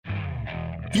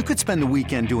You could spend the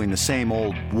weekend doing the same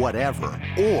old whatever,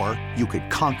 or you could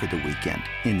conquer the weekend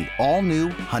in the all-new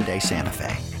Hyundai Santa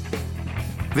Fe.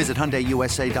 Visit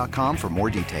HyundaiUSA.com for more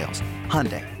details.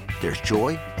 Hyundai, there's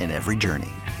joy in every journey.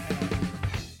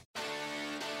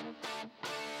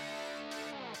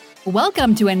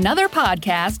 Welcome to another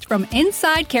podcast from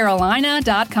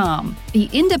InsideCarolina.com, the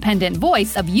independent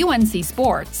voice of UNC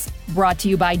Sports. Brought to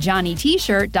you by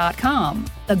JohnnyT-shirt.com,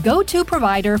 the go-to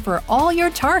provider for all your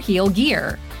Tar Heel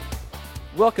gear.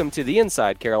 Welcome to the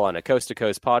Inside Carolina Coast to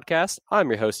Coast podcast. I'm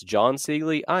your host, John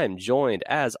Siegley. I am joined,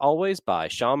 as always, by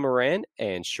Sean Moran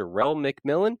and Sherelle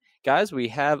McMillan. Guys, we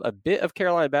have a bit of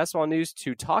Carolina basketball news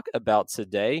to talk about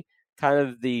today. Kind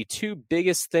of the two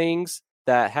biggest things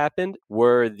that happened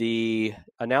were the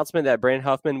announcement that Brandon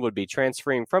Huffman would be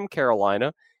transferring from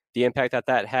Carolina, the impact that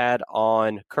that had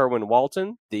on Kerwin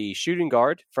Walton, the shooting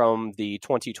guard from the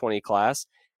 2020 class,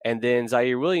 and then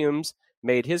Zaire Williams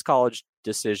made his college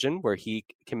decision where he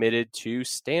committed to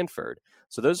Stanford.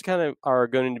 So those kind of are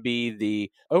going to be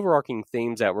the overarching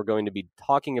themes that we're going to be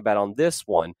talking about on this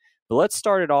one. But let's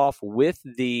start it off with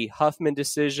the Huffman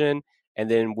decision, and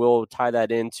then we'll tie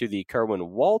that into the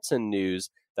Kerwin Walton news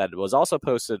that was also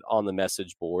posted on the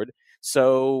message board.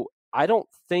 So I don't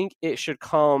think it should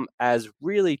come as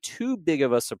really too big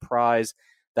of a surprise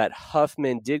that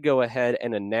Huffman did go ahead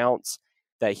and announce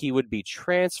that he would be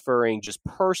transferring. Just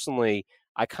personally,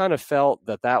 I kind of felt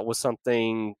that that was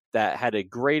something that had a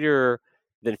greater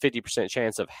than 50%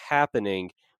 chance of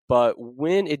happening. But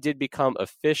when it did become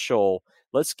official,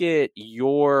 let's get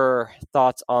your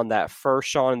thoughts on that first,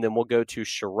 Sean, and then we'll go to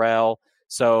Sherelle.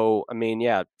 So, I mean,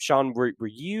 yeah, Sean, were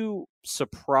you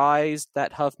surprised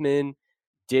that Huffman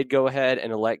did go ahead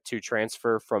and elect to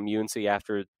transfer from UNC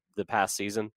after the past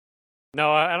season?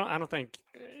 No, I don't think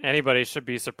anybody should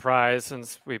be surprised,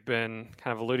 since we've been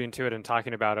kind of alluding to it and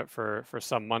talking about it for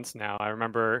some months now. I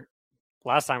remember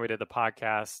last time we did the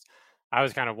podcast, I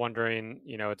was kind of wondering,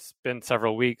 it's been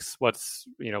several weeks, what's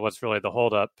really the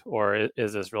holdup, or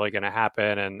is this really going to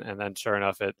happen? And then sure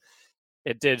enough,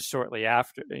 it did shortly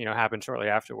after, happen shortly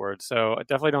afterwards. So I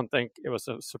definitely don't think it was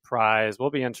a surprise.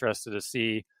 We'll be interested to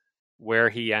see where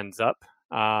he ends up.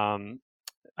 I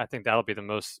think that'll be the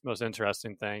most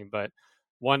interesting thing. But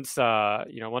once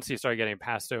he started getting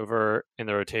passed over in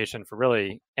the rotation for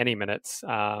really any minutes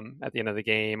at the end of the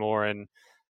game or in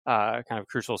kind of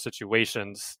crucial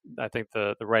situations, I think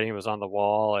the writing was on the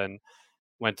wall and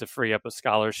went to free up a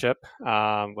scholarship,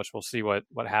 which we'll see what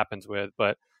happens with.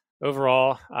 But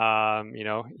overall,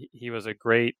 he was a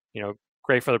great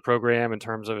for the program in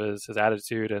terms of his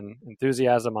attitude and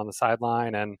enthusiasm on the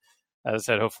sideline. And as I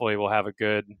said, hopefully we'll have a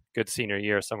good senior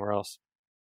year somewhere else.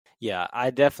 Yeah,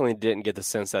 I definitely didn't get the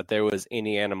sense that there was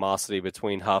any animosity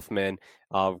between Huffman,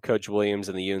 Coach Williams,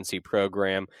 and the UNC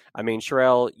program. I mean,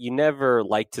 Sherelle, you never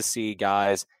like to see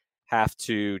guys have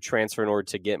to transfer in order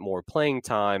to get more playing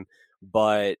time,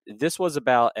 but this was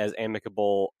about as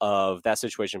amicable of that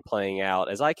situation playing out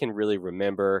as I can really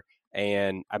remember.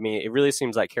 And, I mean, it really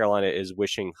seems like Carolina is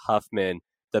wishing Huffman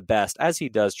the best as he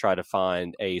does try to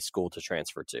find a school to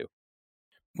transfer to.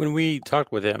 When we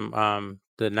talked with him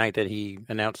the night that he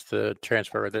announced the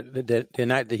transfer, the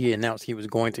night that he announced he was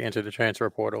going to enter the transfer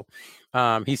portal,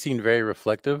 he seemed very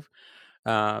reflective.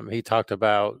 He talked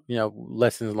about,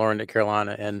 lessons learned at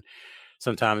Carolina, and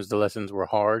sometimes the lessons were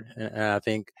hard. And I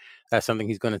think that's something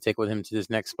he's going to take with him to this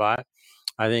next spot.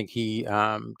 I think he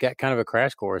got kind of a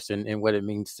crash course in what it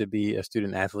means to be a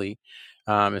student athlete,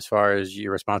 as far as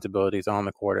your responsibilities on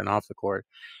the court and off the court.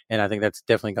 And I think that's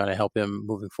definitely going to help him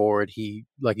moving forward. He,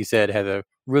 like you said, has a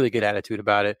really good attitude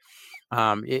about it.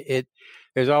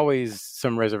 There's always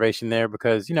some reservation there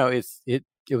because,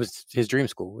 it was his dream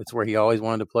school. It's where he always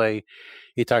wanted to play.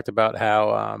 He talked about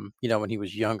how, when he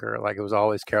was younger, like it was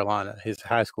always Carolina. His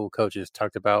high school coaches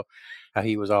talked about how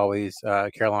he was always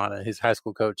Carolina. His high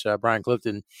school coach, Brian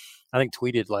Clifton, I think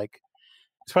tweeted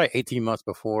it's probably 18 months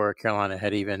before Carolina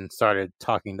had even started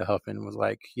talking to Huffman, was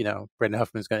like, Brandon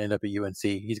Huffman's going to end up at UNC.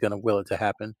 He's going to will it to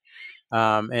happen.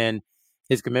 And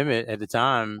his commitment at the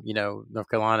time, North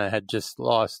Carolina had just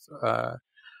lost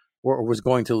or was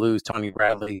going to lose Tony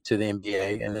Bradley to the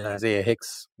NBA, and then Isaiah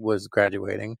Hicks was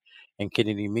graduating, and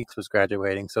Kennedy Meeks was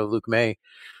graduating. So Luke May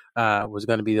was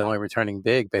going to be the only returning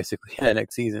big, basically, that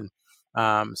next season.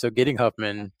 So getting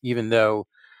Huffman, even though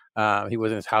he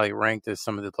wasn't as highly ranked as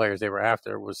some of the players they were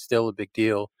after, was still a big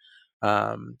deal.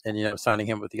 And, signing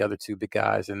him with the other two big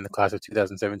guys in the class of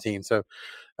 2017. So,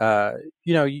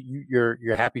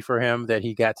 you're happy for him that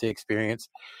he got to experience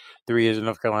 3 years of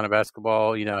North Carolina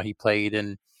basketball. He played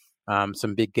in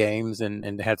some big games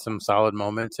and had some solid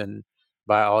moments. And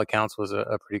by all accounts, was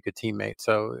a pretty good teammate.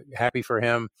 So happy for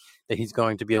him that he's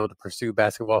going to be able to pursue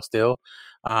basketball still,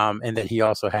 and that he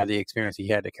also had the experience he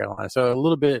had at Carolina. So a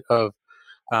little bit of,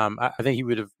 I think he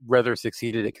would have rather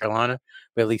succeeded at Carolina,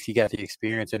 but at least he got the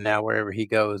experience. And now wherever he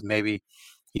goes, maybe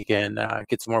he can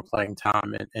get some more playing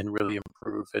time and really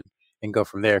improve and go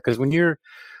from there. Because when you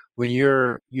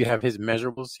have his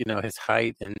measurables, his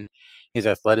height and his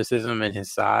athleticism and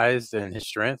his size and his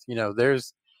strength,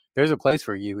 there's a place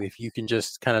for you if you can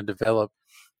just kind of develop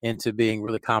into being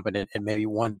really competent in maybe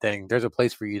one thing. There's a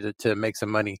place for you to make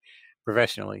some money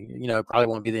professionally. It probably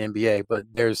won't be the NBA, but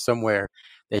there's somewhere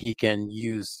that he can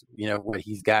use, what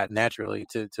he's got naturally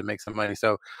to make some money.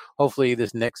 So hopefully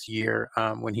this next year,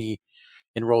 when he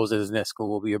enrolls at his next school,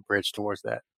 will be a bridge towards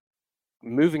that.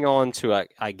 Moving on to,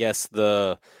 I guess,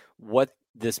 what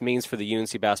this means for the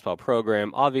UNC basketball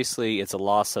program. Obviously, it's a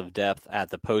loss of depth at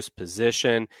the post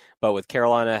position, but with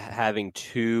Carolina having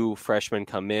 2 freshmen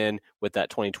come in with that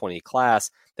 2020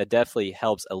 class, that definitely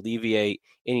helps alleviate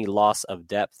any loss of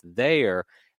depth there.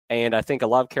 And I think a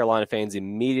lot of Carolina fans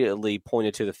immediately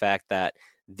pointed to the fact that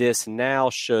this now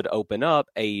should open up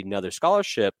another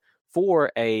scholarship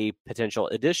for a potential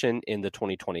addition in the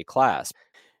 2020 class.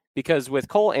 Because with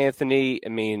Cole Anthony, I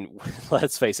mean,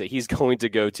 let's face it, he's going to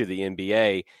go to the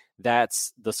NBA.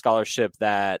 That's the scholarship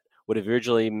that would have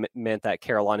originally meant that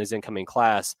Carolina's incoming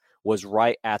class was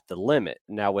right at the limit.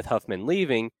 Now, with Huffman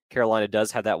leaving, Carolina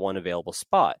does have that one available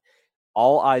spot.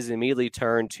 All eyes immediately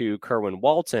turn to Kerwin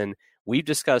Walton. We've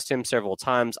discussed him several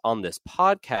times on this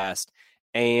podcast.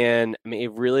 And I mean,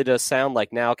 it really does sound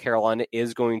like now Carolina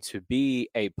is going to be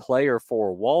a player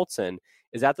for Walton.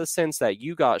 Is that the sense that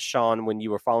you got, Sean, when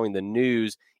you were following the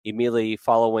news immediately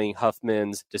following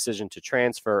Huffman's decision to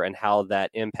transfer and how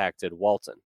that impacted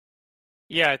Walton?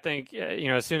 Yeah, I think,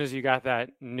 as soon as you got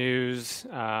that news,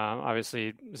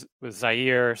 obviously with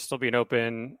Zaire still being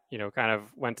open, kind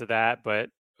of went to that. But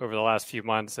over the last few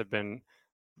months have been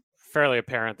fairly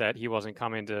apparent that he wasn't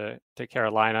coming to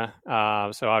Carolina.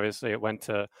 So obviously it went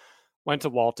to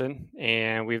Walton,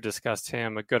 and we've discussed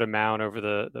him a good amount over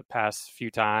the past few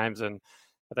times. And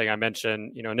I think I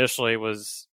mentioned, initially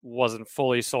wasn't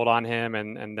fully sold on him,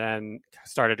 and then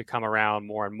started to come around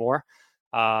more and more.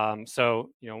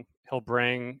 So he'll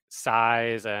bring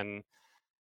size and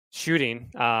shooting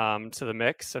to the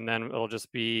mix, and then it'll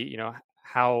just be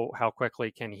how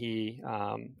quickly can he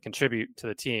contribute to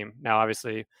the team. Now,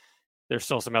 obviously, there's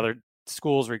still some other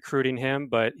schools recruiting him,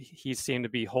 but he seemed to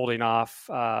be holding off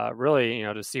really,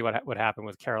 to see what would happen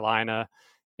with Carolina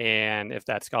and if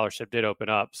that scholarship did open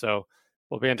up. So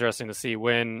it'll be interesting to see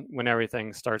when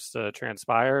everything starts to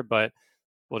transpire, but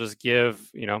we'll just give,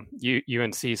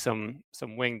 UNC some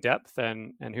wing depth,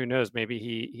 and who knows, maybe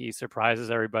he surprises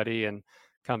everybody and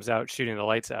comes out shooting the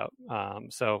lights out.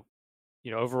 So,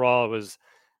 overall it was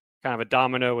kind of a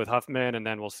domino with Huffman, and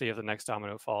then we'll see if the next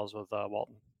domino falls with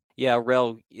Walton. Yeah,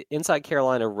 Rel, Inside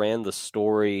Carolina ran the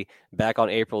story back on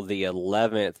April the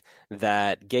 11th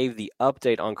that gave the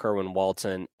update on Kerwin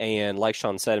Walton. And like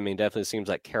Sean said, I mean, definitely seems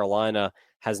like Carolina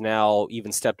has now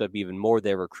even stepped up even more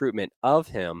their recruitment of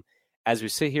him. As we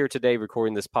sit here today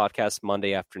recording this podcast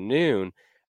Monday afternoon,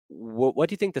 what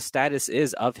do you think the status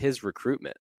is of his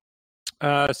recruitment?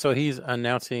 So he's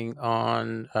announcing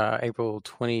on April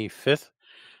 25th.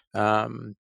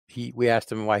 We asked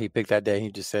him why he picked that day.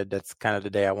 He just said that's kind of the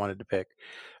day I wanted to pick.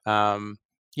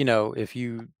 If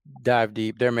you dive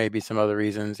deep, there may be some other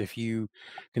reasons. If you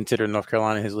consider North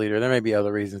Carolina his leader, there may be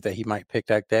other reasons that he might pick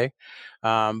that day.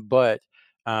 But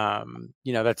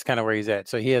that's kind of where he's at.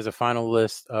 So he has a final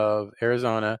list of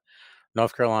Arizona,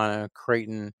 North Carolina,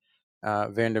 Creighton,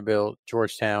 Vanderbilt,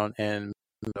 Georgetown, and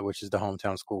which is the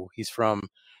hometown school. He's from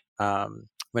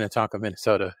Minnetonka,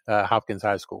 Minnesota, Hopkins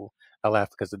High School. I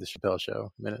laughed because of the Chappelle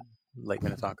Show, Lake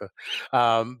Minnetonka.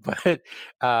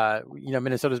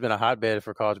 Minnesota's been a hotbed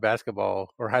for college basketball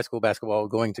or high school basketball,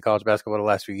 going to college basketball the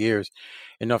last few years.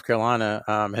 And North Carolina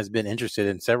has been interested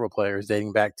in several players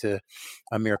dating back to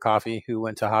Amir Coffey, who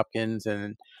went to Hopkins,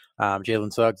 and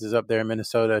Jalen Suggs is up there in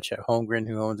Minnesota. Chet Holmgren,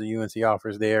 who owns the UNC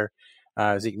offers there.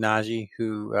 Zeke Naji,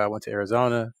 who went to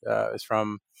Arizona, is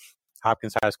from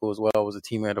Hopkins High School as well, was a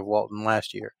teammate of Walton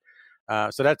last year.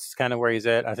 So that's kind of where he's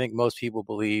at. I think most people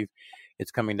believe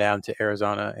it's coming down to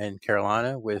Arizona and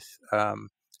Carolina, with a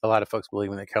lot of folks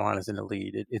believing that Carolina's in the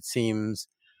lead. It seems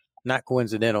not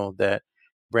coincidental that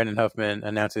Brandon Huffman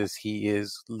announces he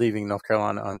is leaving North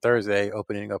Carolina on Thursday,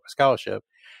 opening up a scholarship,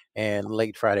 and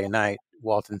late Friday night,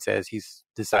 Walton says he's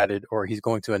decided, or he's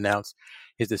going to announce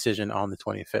his decision on the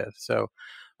 25th. So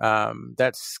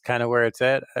that's kind of where it's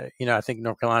at. I think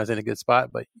North Carolina's in a good spot,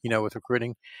 but with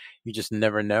recruiting, you just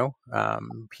never know.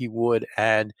 He would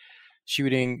add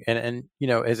shooting, and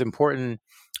as important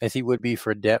as he would be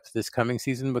for depth this coming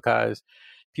season, because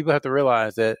people have to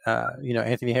realize that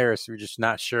Anthony Harris, we're just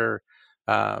not sure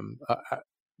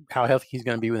how healthy he's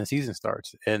going to be when the season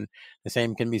starts, and the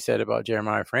same can be said about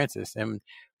Jeremiah Francis. And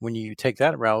when you take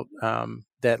that route,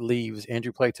 that leaves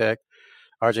Andrew Platek,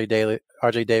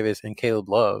 RJ Davis, and Caleb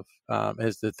Love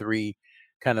as the three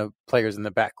kind of players in the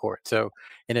backcourt. So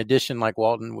in addition, like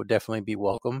Walton would definitely be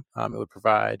welcome. It would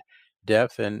provide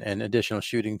depth and additional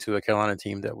shooting to a Carolina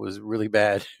team that was really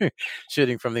bad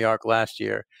shooting from the arc last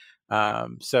year.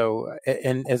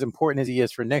 And as important as he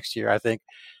is for next year, I think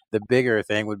the bigger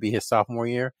thing would be his sophomore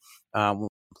year. When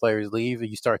players leave,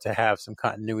 you start to have some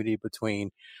continuity between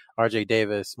RJ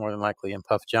Davis, more than likely, and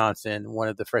Puff Johnson. One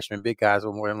of the freshman big guys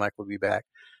will more than likely be back.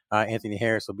 Anthony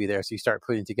Harris will be there. So you start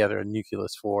putting together a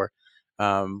nucleus for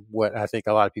what I think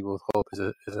a lot of people hope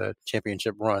is a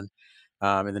championship run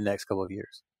in the next couple of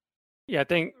years. Yeah, I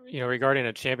think, regarding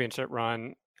a championship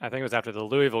run, I think it was after the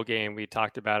Louisville game we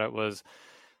talked about it was,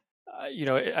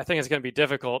 I think it's going to be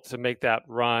difficult to make that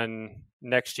run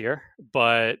next year.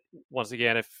 But once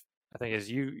again, as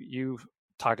you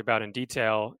talked about in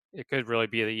detail, it could really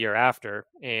be the year after.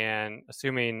 And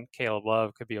assuming Caleb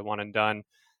Love could be a one and done,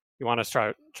 you want to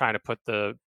start trying to put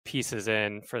the pieces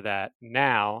in for that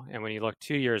now. And when you look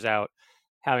 2 years out,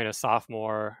 having a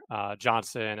sophomore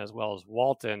Johnson as well as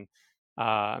Walton,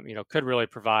 could really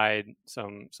provide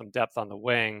some depth on the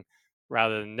wing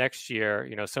rather than next year.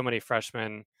 So many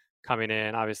freshmen coming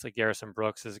in. Obviously, Garrison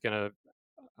Brooks is going to,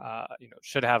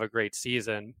 should have a great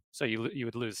season. So you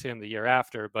would lose him the year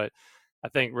after. But I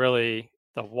think really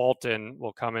the Walton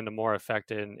will come into more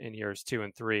effect in years 2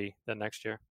 and 3 than next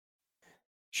year.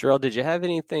 Sherelle, did you have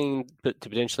anything to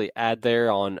potentially add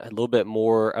there on a little bit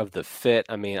more of the fit?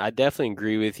 I mean, I definitely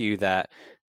agree with you that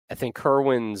I think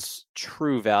Kerwin's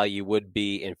true value would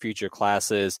be in future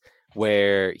classes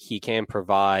where he can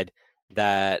provide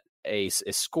that a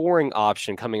scoring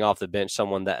option coming off the bench,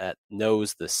 someone that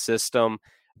knows the system.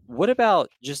 What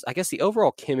about just, I guess, the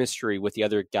overall chemistry with the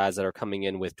other guys that are coming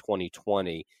in with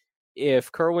 2020?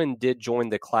 If Kerwin did join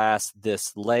the class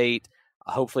this late,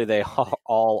 hopefully they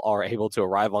all are able to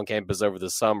arrive on campus over the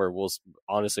summer. We'll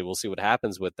see what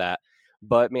happens with that.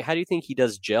 But I mean, how do you think he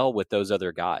does gel with those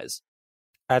other guys?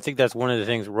 I think that's one of the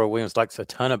things Roy Williams likes a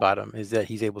ton about him is that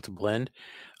he's able to blend.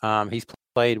 He's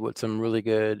played with some really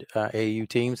good AAU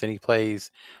teams, and he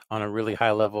plays on a really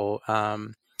high level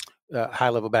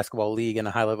basketball league and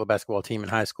a high level basketball team in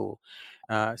high school.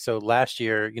 So last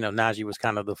year, Najee was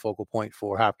kind of the focal point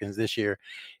for Hopkins. This year,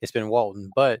 it's been Walton,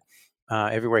 but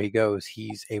everywhere he goes,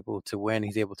 he's able to win.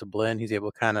 He's able to blend. He's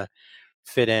able to kind of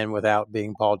fit in without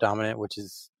being ball dominant, which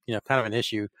is, kind of an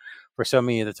issue for so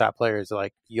many of the top players.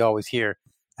 Like you always hear,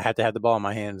 I have to have the ball in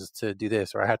my hands to do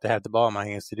this, or I have to have the ball in my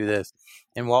hands to do this.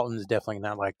 And Walton is definitely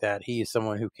not like that. He is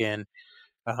someone who can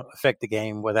affect the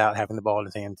game without having the ball in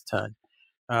his hands a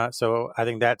ton. So I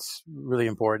think that's really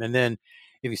important. And then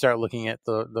if you start looking at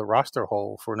the roster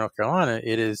hole for North Carolina,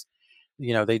 it is,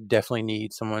 they definitely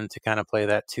need someone to kind of play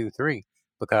that 2-3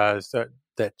 because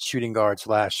that shooting guard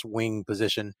 / wing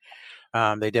position,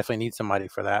 they definitely need somebody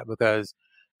for that because,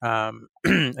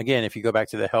 again, if you go back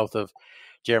to the health of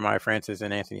Jeremiah Francis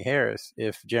and Anthony Harris,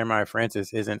 if Jeremiah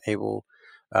Francis isn't able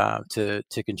to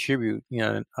contribute,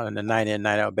 on a night in,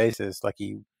 night out basis like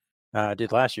he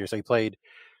did last year. So he played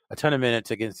a ton of minutes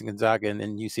against Gonzaga and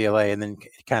then UCLA, and then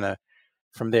kind of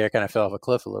from there kind of fell off a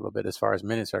cliff a little bit as far as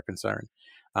minutes are concerned.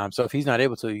 So if he's not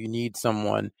able to, you need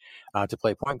someone to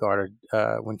play point guard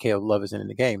when Caleb Love isn't in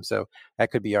the game. So that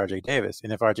could be RJ Davis.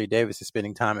 And if RJ Davis is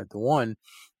spending time at the 1,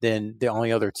 then the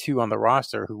only other 2 on the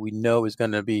roster who we know is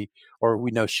going to be, or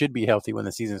we know should be healthy when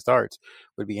the season starts,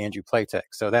 would be Andrew Platek.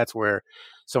 So that's where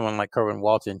someone like Kerwin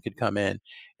Walton could come in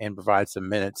and provide some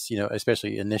minutes,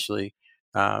 especially initially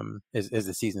as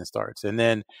the season starts. And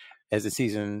then as the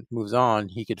season moves on,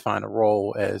 he could find a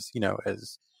role as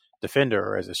defender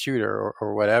or as a shooter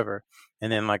or whatever.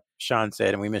 And then like Sean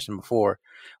said, and we mentioned before,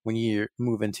 when you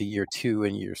move into year 2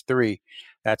 and years 3,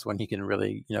 that's when he can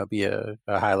really, be a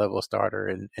high level starter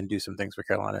and do some things for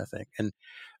Carolina, I think.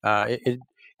 And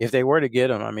if they were to get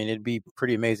him, I mean, it'd be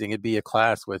pretty amazing. It'd be a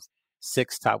class with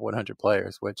 6 top 100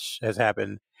 players, which has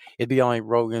happened. It'd be only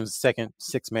Rogan's second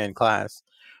 6-man class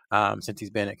since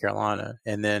he's been at Carolina.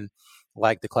 And then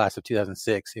like the class of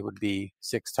 2006, it would be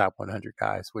 6 top 100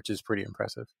 guys, which is pretty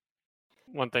impressive.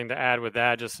 One thing to add with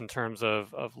that, just in terms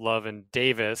of Love and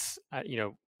Davis,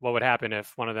 what would happen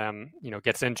if one of them,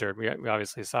 gets injured? We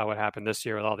obviously saw what happened this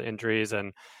year with all the injuries,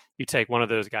 and you take one of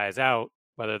those guys out,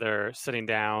 whether they're sitting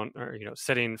down or,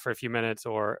 sitting for a few minutes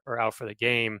or out for the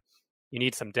game, you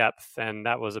need some depth. And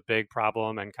that was a big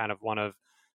problem and kind of one of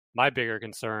my bigger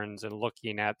concerns in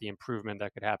looking at the improvement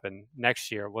that could happen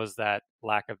next year was that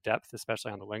lack of depth,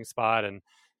 especially on the wing spot. And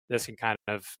this can kind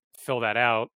of fill that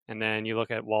out. And then you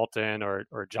look at Walton or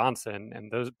Johnson,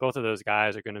 and both of those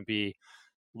guys are going to be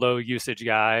low usage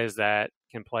guys that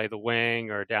can play the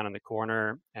wing or down in the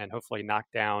corner and hopefully knock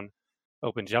down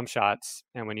open jump shots.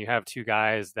 And when you have two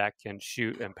guys that can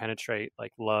shoot and penetrate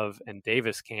like Love and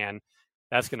Davis can,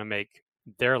 that's going to make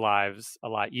their lives a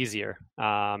lot easier,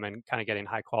 and kind of getting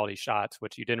high quality shots,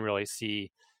 which you didn't really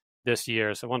see this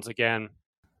year. So once again,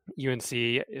 UNC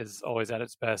is always at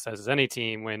its best, as is any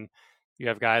team, when you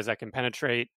have guys that can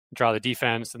penetrate, draw the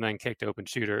defense, and then kick to open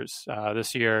shooters.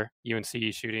 This year, UNC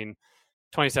shooting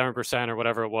 27% or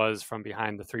whatever it was from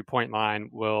behind the 3-point line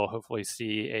will hopefully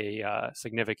see a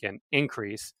significant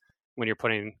increase when you're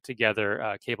putting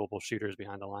together capable shooters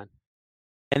behind the line.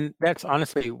 And that's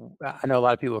honestly, I know a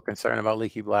lot of people are concerned about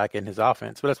Leaky Black and his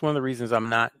offense, but that's one of the reasons I'm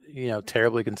not,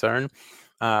 terribly concerned.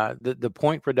 The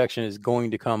point production is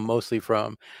going to come mostly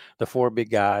from the four big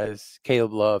guys,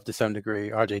 Caleb Love to some degree,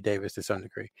 RJ Davis to some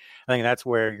degree. I think that's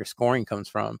where your scoring comes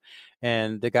from.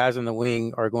 And the guys on the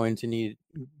wing are going to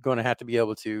have to be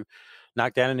able to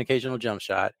knock down an occasional jump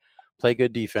shot, play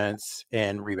good defense,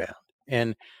 and rebound.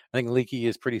 And I think Leaky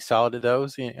is pretty solid at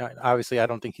those. Obviously, I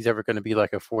don't think he's ever going to be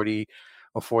like a 40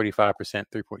 or 45%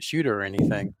 3-point shooter or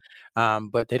anything.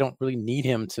 But they don't really need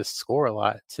him to score a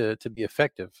lot to be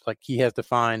effective. Like, he has to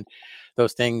find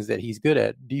those things that he's good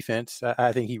at. Defense,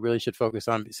 I think he really should focus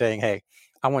on saying, hey,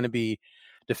 I want to be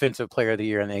defensive player of the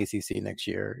year in the ACC next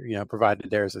year, provided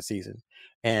there's a season.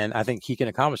 And I think he can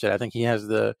accomplish that. I think he has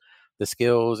the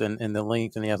skills and the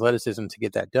length and the athleticism to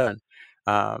get that done.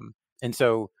 And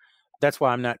so that's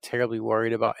why I'm not terribly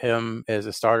worried about him as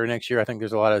a starter next year. I think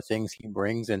there's a lot of things he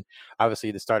brings, and obviously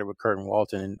it started with Curtin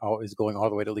Walton and is going all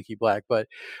the way to Leaky Black. But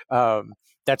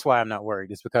that's why I'm not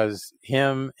worried. It's because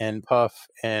him and Puff,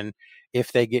 and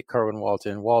if they get Curtin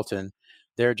Walton,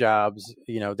 their jobs,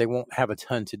 they won't have a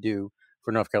ton to do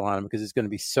for North Carolina because it's going to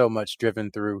be so much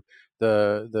driven through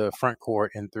the front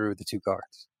court and through the two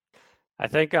guards. I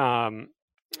think I'm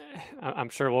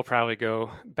sure we'll probably go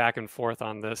back and forth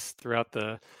on this throughout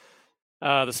the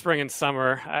spring and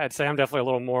summer. I'd say I'm definitely a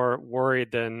little more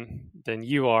worried than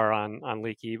you are on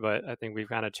Leaky, but I think we've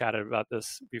kind of chatted about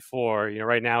this before.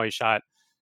 Right now he shot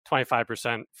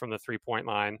 25% from the 3-point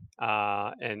line,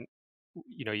 and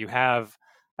you have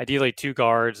ideally two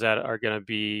guards that are going to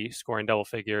be scoring double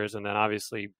figures, and then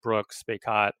obviously Brooks,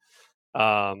 Bacot,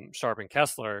 Sharp, and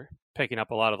Kessler picking up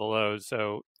a lot of the loads.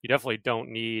 So you definitely don't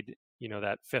need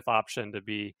that fifth option to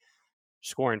be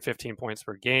scoring 15 points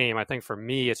per game. I think for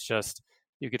me, it's just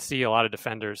you could see a lot of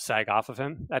defenders sag off of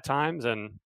him at times,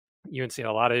 and UNC had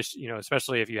a lot of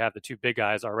especially if you have the two big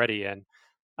guys already in,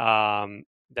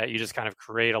 that you just kind of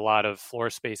create a lot of floor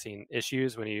spacing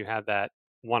issues when you have that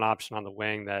one option on the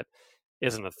wing that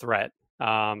isn't a threat.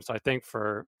 So I think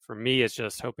for me, it's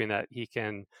just hoping that he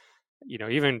can,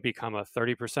 even become a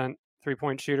 30%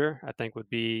 3-point shooter, I think would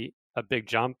be a big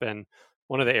jump. And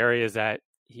one of the areas that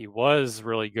he was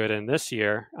really good in this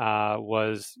year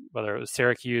was whether it was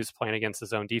Syracuse playing against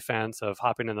his own defense of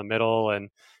hopping in the middle and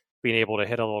being able to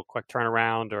hit a little quick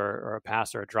turnaround or a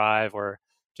pass or a drive, or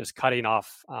just cutting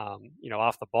off,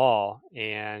 off the ball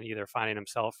and either finding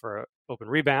himself for an open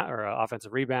rebound or an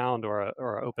offensive rebound or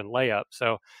an open layup.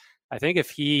 So I think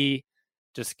if he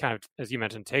just kind of, as you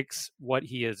mentioned, takes what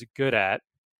he is good at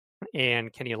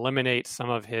and can he eliminate some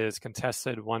of his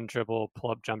contested one dribble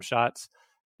pull-up jump shots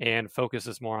and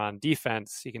focuses more on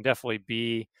defense, he can definitely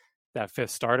be that fifth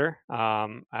starter.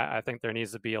 I think there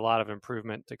needs to be a lot of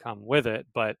improvement to come with it,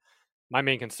 but my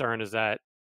main concern is that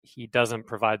he doesn't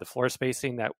provide the floor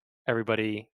spacing that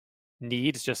everybody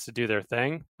needs just to do their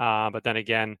thing. But then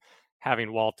again,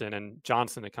 having Walton and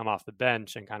Johnson to come off the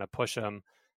bench and kind of push him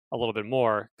a little bit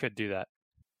more could do that.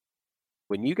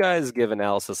 When you guys give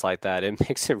analysis like that, it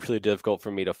makes it really difficult for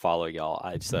me to follow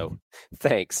y'all. So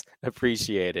thanks.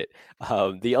 Appreciate it.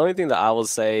 The only thing that I will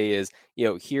say is,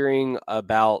 hearing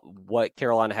about what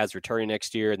Carolina has returning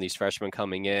next year and these freshmen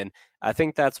coming in, I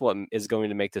think that's what is going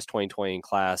to make this 2020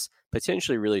 class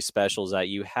potentially really special, is that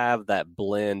you have that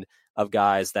blend of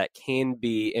guys that can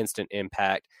be instant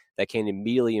impact, that can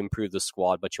immediately improve the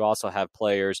squad, but you also have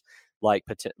players like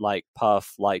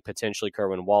Puff, like potentially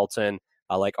Kerwin Walton,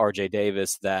 like RJ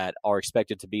Davis, that are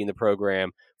expected to be in the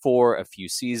program for a few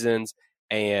seasons.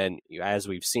 And as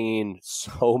we've seen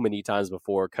so many times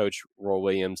before, Coach Roy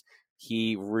Williams,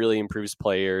 he really improves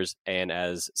players. And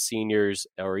as seniors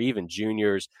or even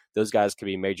juniors, those guys can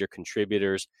be major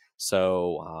contributors.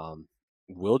 So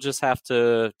we'll just have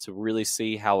to really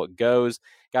see how it goes.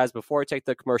 Guys, before I take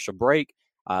the commercial break,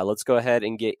 Let's go ahead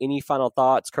and get any final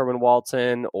thoughts, Kerwin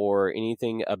Walton, or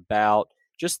anything about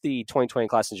just the 2020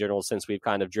 class in general, since we've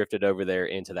kind of drifted over there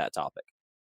into that topic.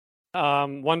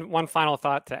 One final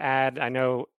thought to add. I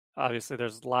know obviously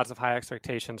there's lots of high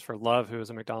expectations for Love, who is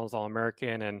a McDonald's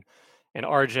All-American, and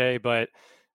RJ, but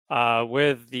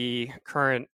with the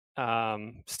current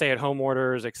stay-at-home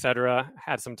orders, etc.,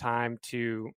 had some time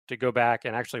to go back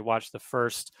and actually watch the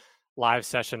first live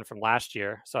session from last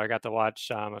year. So I got to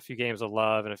watch a few games of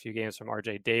Love and a few games from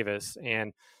RJ Davis,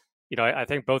 and I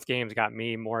think both games got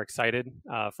me more excited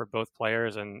for both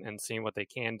players and seeing what they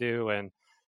can do. And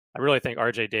I really think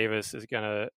RJ Davis is going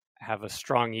to have a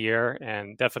strong year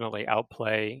and definitely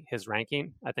outplay his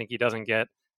ranking. I think he doesn't get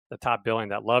the top billing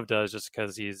that Love does just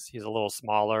because he's a little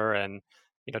smaller and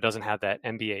doesn't have that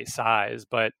NBA size.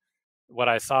 But what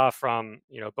I saw from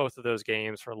both of those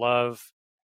games for Love,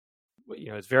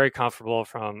 it's very comfortable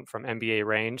from NBA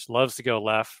range. Loves to go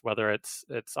left, whether it's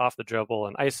off the dribble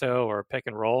and ISO or pick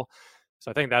and roll. So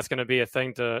I think that's going to be a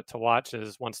thing to watch,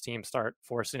 is once teams start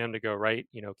forcing him to go right,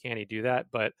 can he do that?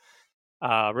 But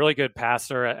really good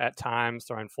passer at times,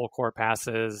 throwing full court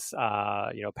passes,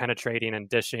 penetrating and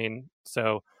dishing.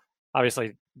 So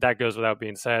obviously that goes without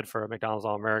being said for a McDonald's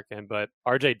All-American. But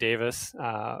RJ Davis,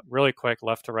 really quick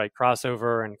left to right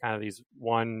crossover and kind of these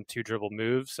 1-2 dribble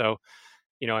moves. So,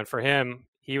 and for him,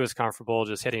 he was comfortable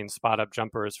just hitting spot up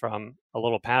jumpers from a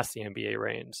little past the NBA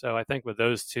range. So I think with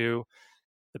those two,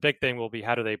 the big thing will be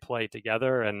how do they play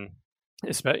together, and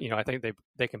I think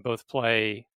they can both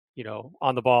play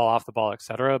on the ball, off the ball,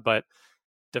 etc. But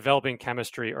developing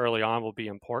chemistry early on will be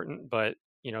important. But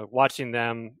watching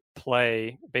them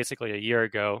play basically a year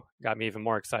ago got me even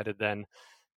more excited than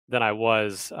I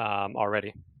was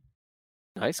already.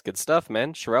 Nice, good stuff,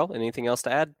 man. Sherelle, anything else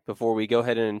to add before we go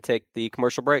ahead and take the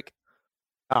commercial break?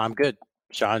 I'm good.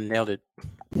 Sean nailed it.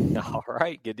 All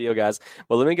right, good deal, guys.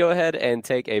 Well, let me go ahead and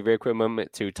take a very quick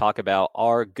moment to talk about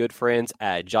our good friends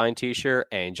at Giant T-Shirt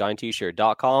and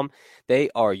GiantT-Shirt.com. They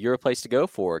are your place to go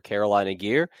for Carolina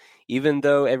gear. Even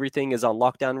though everything is on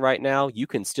lockdown right now, you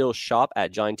can still shop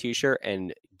at Giant T-Shirt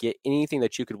and get anything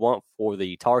that you could want for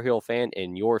the Tar Heel fan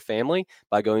in your family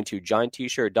by going to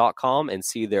GiantT-Shirt.com and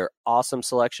see their awesome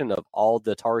selection of all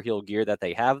the Tar Heel gear that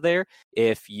they have there.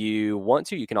 If you want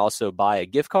to, you can also buy a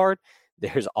gift card.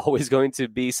 There's always going to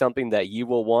be something that you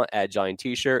will want at Giant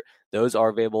T-Shirt. Those are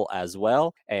available as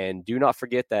well. And do not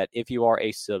forget that if you are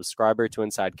a subscriber to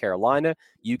Inside Carolina,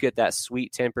 you get that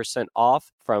sweet 10%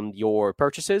 off from your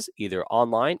purchases, either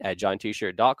online at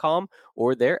GiantT-Shirt.com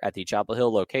or there at the Chapel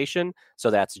Hill location.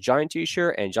 So that's Giant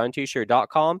T-Shirt and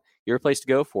GiantT-Shirt.com, your place to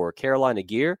go for Carolina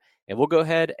gear. And we'll go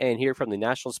ahead and hear from the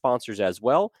national sponsors as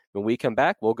well. When we come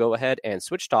back, we'll go ahead and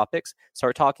switch topics,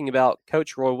 start talking about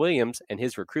Coach Roy Williams and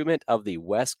his recruitment of the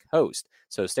West Coast.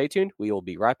 So stay tuned. We will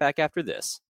be right back after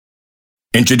this.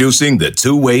 Introducing the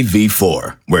Two-Way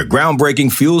V4, where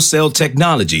groundbreaking fuel cell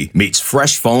technology meets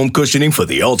fresh foam cushioning for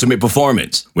the ultimate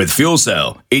performance. With Fuel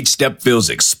Cell, each step feels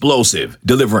explosive,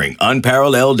 delivering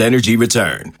unparalleled energy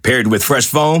return. Paired with fresh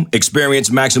foam,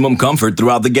 experience maximum comfort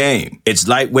throughout the game. Its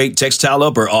lightweight textile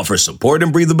upper offers support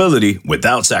and breathability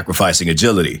without sacrificing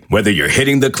agility. Whether you're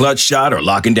hitting the clutch shot or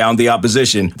locking down the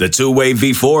opposition, the Two-Way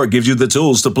V4 gives you the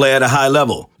tools to play at a high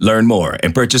level. Learn more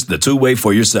and purchase the Two-Way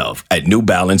for yourself at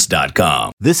NewBalance.com.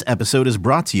 This episode is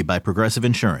brought to you by Progressive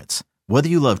Insurance. Whether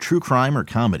you love true crime or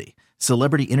comedy,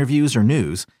 celebrity interviews or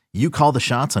news, you call the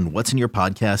shots on what's in your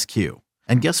podcast queue.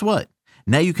 And guess what?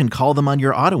 Now you can call them on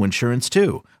your auto insurance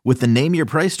too with the Name Your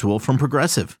Price tool from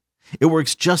Progressive. It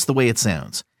works just the way it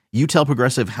sounds. You tell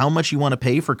Progressive how much you want to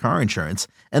pay for car insurance,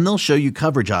 and they'll show you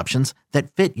coverage options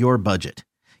that fit your budget.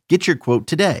 Get your quote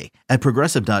today at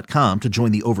Progressive.com to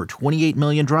join the over 28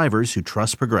 million drivers who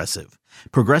trust Progressive.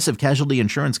 Progressive Casualty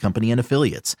Insurance Company and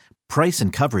Affiliates. Price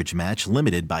and coverage match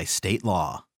limited by state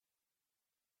law.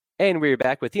 And we're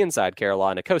back with the Inside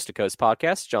Carolina Coast to Coast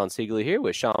podcast. John Siegley here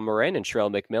with Sean Moran and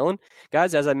Sherelle McMillan.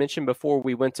 Guys, as I mentioned before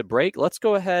we went to break, let's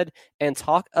go ahead and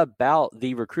talk about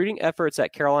the recruiting efforts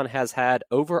that Carolina has had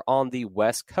over on the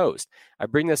West Coast. I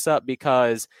bring this up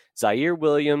because Zaire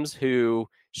Williams, who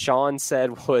Sean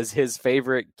said was his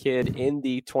favorite kid in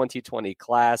the 2020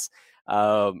 class,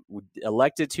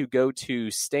 elected to go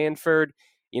to Stanford.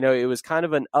 It was kind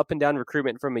of an up and down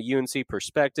recruitment from a UNC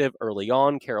perspective. Early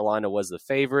on, Carolina was the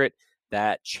favorite.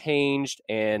 That changed,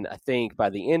 and I think by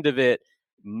the end of it,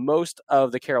 most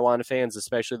of the Carolina fans,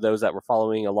 especially those that were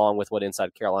following along with what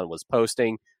Inside Carolina was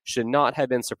posting, should not have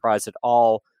been surprised at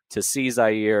all to see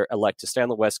Zaire elect to stay on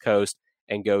the West Coast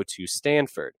and go to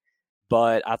Stanford.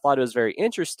 But I thought it was very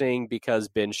interesting because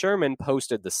Ben Sherman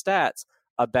posted the stats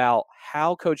about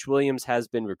how Coach Williams has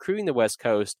been recruiting the West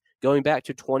Coast going back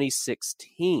to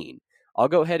 2016. I'll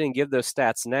go ahead and give those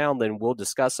stats now, and then we'll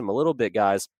discuss them a little bit,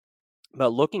 guys.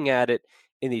 But looking at it,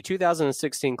 in the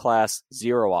 2016 class,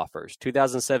 0 offers.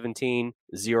 2017,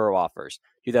 0 offers.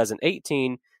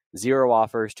 2018, 0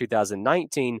 offers.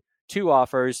 2019, 2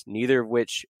 offers, neither of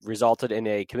which resulted in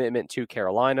a commitment to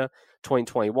Carolina.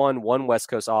 2021, 1 West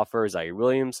Coast offer, Zaire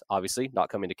Williams, obviously not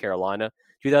coming to Carolina.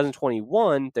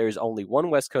 2021, there's only 1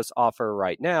 West Coast offer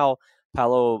right now,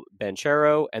 Paolo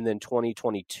Banchero. And then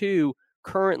 2022,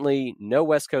 currently no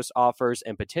West Coast offers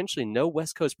and potentially no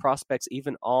West Coast prospects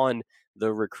even on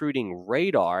the recruiting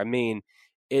radar. I mean,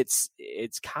 it's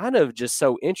kind of just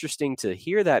so interesting to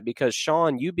hear that, because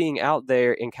Sean, you being out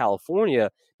there in California, I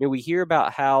mean, we hear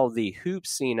about how the hoop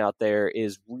scene out there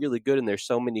is really good and there's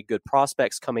so many good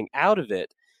prospects coming out of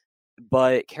it.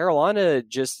 But Carolina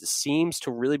just seems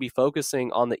to really be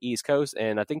focusing on the East Coast,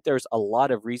 and I think there's a lot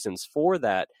of reasons for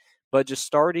that. But just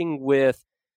starting with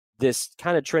this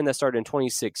kind of trend that started in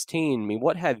 2016, I mean,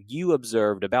 what have you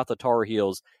observed about the Tar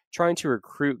Heels trying to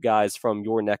recruit guys from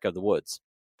your neck of the woods?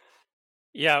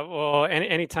 Yeah, well,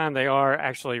 anytime they are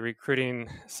actually recruiting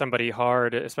somebody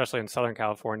hard, especially in Southern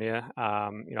California,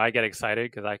 I get excited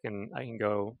because I can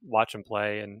go watch them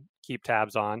play and keep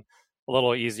tabs on a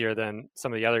little easier than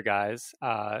some of the other guys,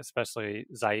 especially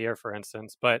Zaire, for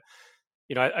instance. But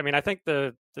I think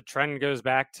the trend goes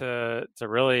back to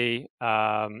really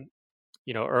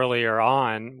earlier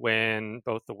on when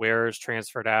both the Wares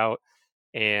transferred out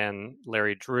and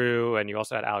Larry Drew, and you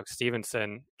also had Alex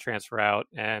Stevenson transfer out.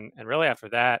 And really after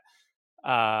that,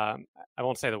 I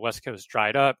won't say the West Coast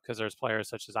dried up, because there's players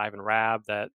such as Ivan Rabb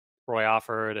that Roy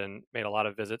offered and made a lot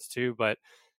of visits to. But,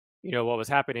 what was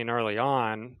happening early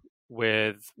on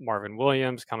with Marvin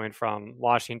Williams coming from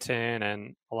Washington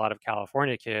and a lot of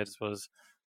California kids was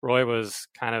Roy was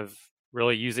kind of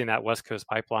really using that West Coast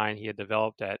pipeline he had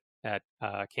developed at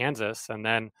Kansas. And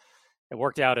then it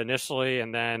worked out initially,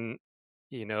 and then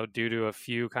due to a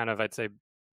few kind of, I'd say,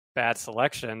 bad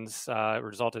selections, it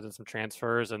resulted in some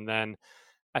transfers. And then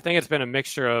I think it's been a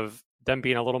mixture of them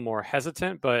being a little more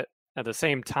hesitant, but at the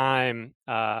same time,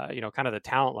 kind of the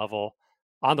talent level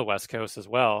on the West Coast as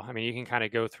well. I mean, you can kind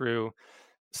of go through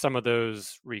some of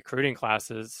those recruiting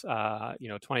classes,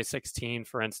 2016,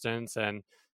 for instance, and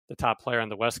the top player on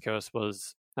the West Coast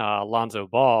was Lonzo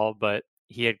Ball, but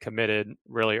he had committed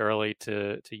really early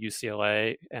to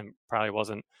UCLA and probably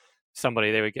wasn't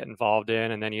somebody they would get involved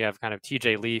in. And then you have kind of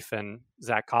TJ Leaf and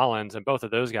Zach Collins, and both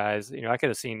of those guys, I could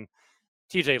have seen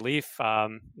TJ Leaf,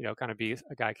 kind of be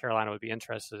a guy Carolina would be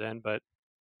interested in, but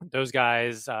those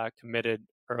guys committed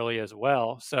early as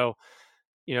well. So,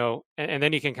 and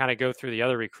then you can kind of go through the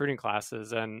other recruiting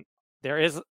classes, and there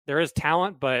is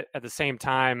talent, but at the same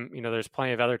time, there's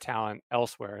plenty of other talent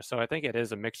elsewhere. So I think it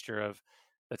is a mixture of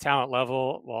the talent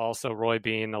level, while also Roy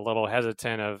being a little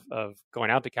hesitant of going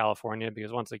out to California,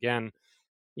 because once again,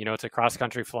 it's a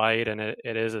cross-country flight and it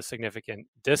is a significant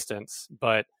distance,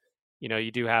 but,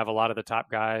 you do have a lot of the top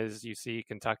guys, UC,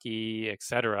 Kentucky, et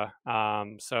cetera.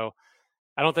 So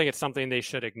I don't think it's something they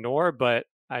should ignore, but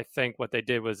I think what they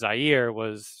did with Zaire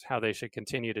was how they should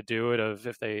continue to do it, of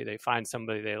if they find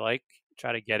somebody they like,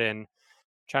 try to get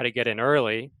in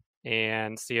early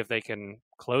and see if they can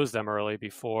close them early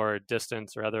before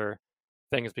distance or other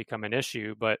things become an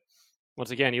issue. But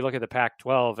once again, you look at the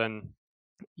Pac-12 and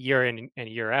year in and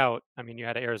year out, I mean, you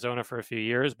had Arizona for a few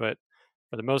years, but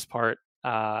for the most part,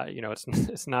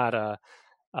 it's not a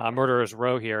murderer's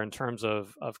row here in terms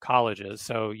of colleges.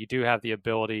 So you do have the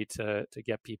ability to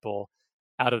get people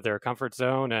out of their comfort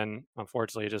zone, and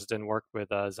unfortunately, it just didn't work with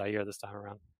Zaire this time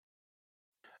around.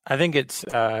 I think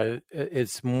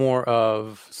it's more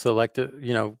of selective,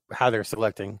 how they're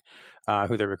selecting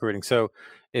who they're recruiting. So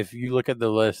if you look at the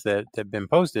list that have been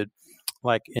posted,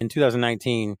 like in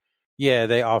 2019, yeah,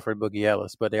 they offered Boogie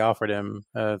Ellis, but they offered him,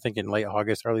 I think in late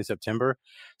August, early September.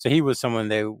 So he was someone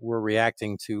they were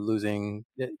reacting to losing.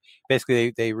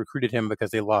 Basically, they recruited him because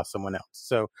they lost someone else.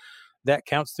 So that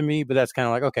counts to me, but that's kind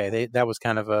of like, okay, that was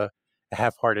kind of a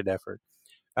half-hearted effort.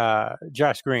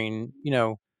 Josh Green,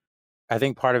 I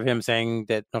think part of him saying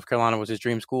that North Carolina was his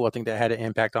dream school, I think that had an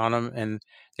impact on him. And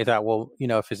they thought, well,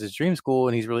 if it's his dream school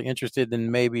and he's really interested, then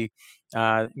maybe,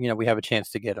 we have a chance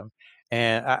to get him.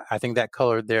 And I think that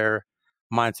colored their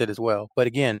mindset as well. But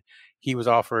again, he was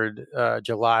offered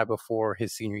July before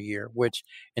his senior year, which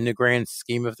in the grand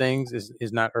scheme of things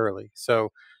is not early. So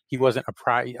he wasn't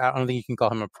I don't think you can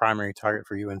call him a primary target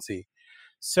for UNC.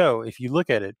 So if you look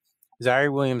at it,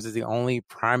 Zaire Williams is the only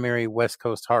primary West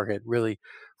Coast target really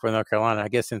for North Carolina, I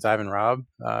guess, since Ivan Rabb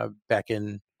back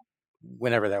in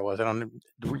whenever that was. I don't know.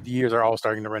 The years are all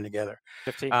starting to run together.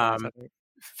 15 months, I think.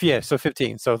 So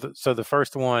 15. So the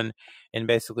first one in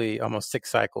basically almost 6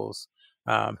 cycles,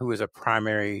 who is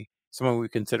someone we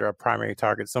consider a primary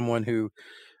target, someone who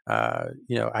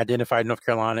identified North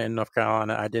Carolina, and North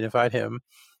Carolina identified him,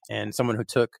 and someone who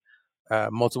took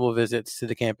multiple visits to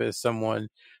the campus, someone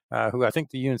who I think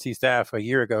the UNC staff a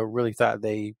year ago really thought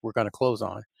they were going to close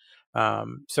on.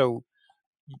 So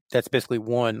that's basically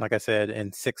one, like I said,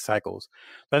 in 6 cycles.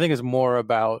 But I think it's more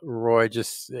about Roy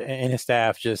and his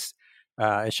staff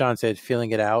as Sean said,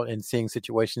 feeling it out and seeing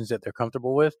situations that they're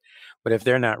comfortable with. But if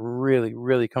they're not really,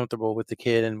 really comfortable with the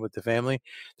kid and with the family,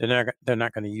 they're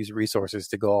not going to use resources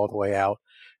to go all the way out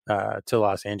to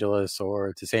Los Angeles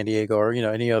or to San Diego or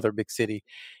any other big city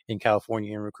in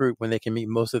California and recruit when they can meet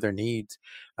most of their needs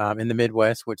in the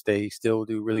Midwest, which they still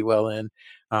do really well in,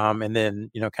 and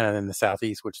then kind of in the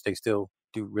Southeast, which they still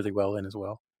do really well in as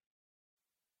well.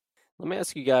 Let me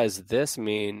ask you guys this: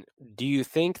 do you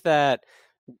think that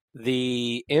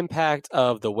the impact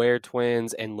of the Ware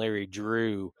twins and Larry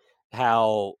Drew,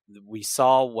 how we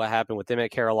saw what happened with them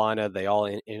at Carolina, they all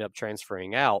ended up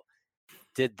transferring out,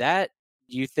 did that,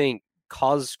 do you think,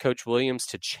 cause Coach Williams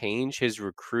to change his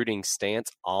recruiting stance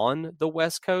on the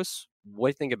West Coast? What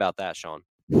do you think about that, Sean?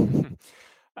 In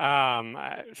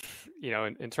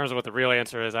terms of what the real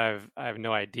answer is, I have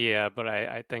no idea, but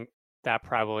I think that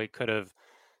probably could have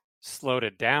slowed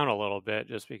it down a little bit,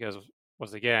 just because,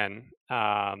 once again, they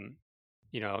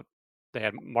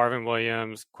had Marvin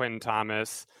Williams, Quentin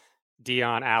Thomas,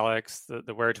 Dion Alex,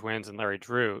 the Ware twins, and Larry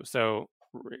Drew. So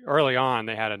early on,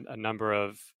 they had a number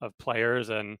of players,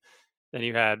 and then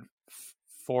you had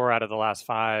 4 out of the last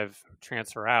 5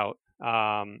 transfer out.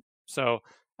 So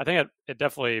I think it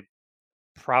definitely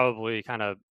probably kind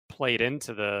of played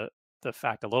into the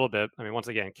fact a little bit. I mean, once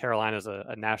again, Carolina is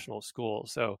a national school,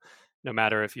 so no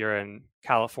matter if you're in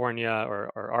California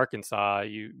or Arkansas,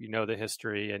 you know the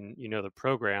history and you know the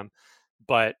program.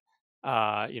 But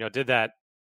did that?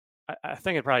 I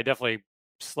think it probably definitely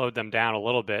slowed them down a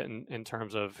little bit in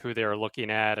terms of who they were looking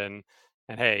at, and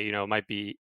hey, it might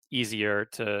be easier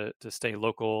to stay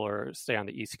local or stay on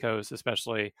the East Coast,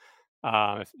 especially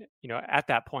if at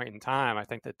that point in time. I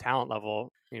think the talent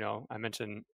level, I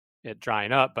mentioned it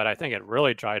drying up, but I think it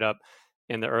really dried up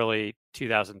in the early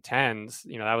 2010s.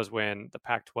 That was when the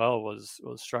Pac-12 was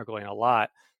struggling a lot,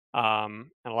 and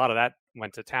a lot of that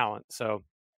went to talent. So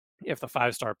if the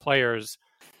 5-star players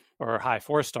or high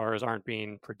 4-stars aren't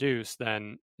being produced,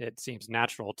 then it seems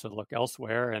natural to look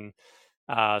elsewhere. And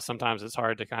sometimes it's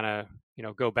hard to kind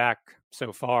of go back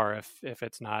so far if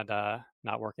it's not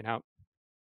working out.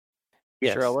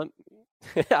 Yes. Cheryl,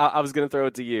 I was going to throw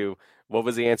it to you. What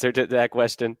was the answer to that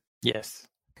question? Yes.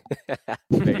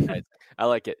 Very nice. I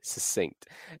like it. Succinct.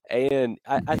 And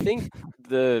I think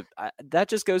that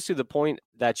just goes to the point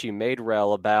that you made,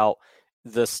 Rel, about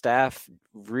the staff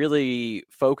really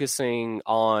focusing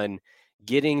on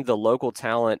getting the local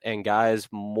talent and guys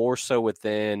more so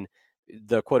within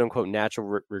the quote unquote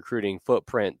natural recruiting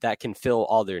footprint that can fill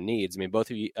all their needs. I mean, both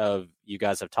of you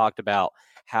guys have talked about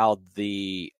how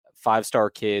the 5-star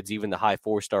kids, even the high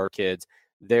 4-star kids,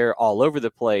 they're all over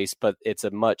the place, but it's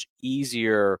a much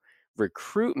easier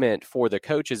recruitment for the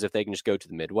coaches if they can just go to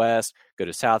the Midwest, go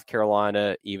to South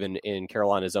Carolina, even in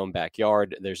Carolina's own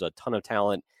backyard. There's a ton of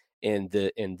talent in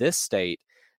this state.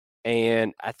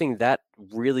 And I think that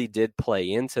really did play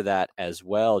into that as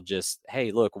well. Just,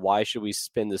 hey, look, why should we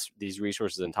spend these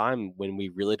resources and time when we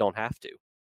really don't have to?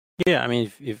 Yeah, I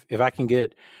mean, if I can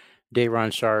get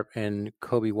Day'Ron Sharp and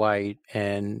Kobe White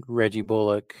and Reggie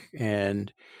Bullock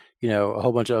and a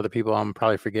whole bunch of other people I'm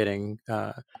probably forgetting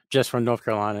just from North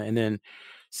Carolina, and then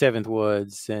Seventh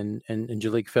Woods and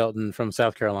Jalik Felton from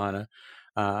South Carolina,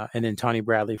 and then Tony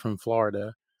Bradley from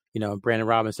Florida, Brandon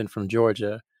Robinson from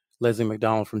Georgia, Leslie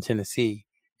McDonald from Tennessee,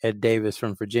 Ed Davis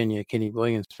from Virginia, Kenny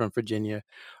Williams from Virginia,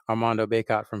 Armando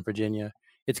Bacot from Virginia.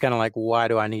 It's kind of like, why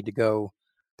do I need to go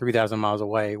 3,000 miles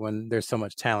away when there's so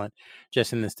much talent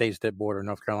just in the states that border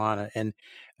North Carolina? And,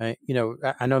 I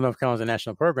know North Carolina's a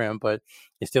national program, but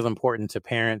it's still important to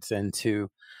parents and to,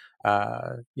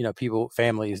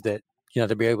 families that,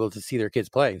 to be able to see their kids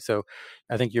play. So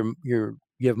I think you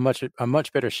have a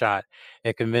much better shot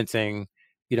at convincing,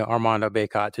 Armando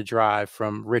Bacot to drive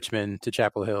from Richmond to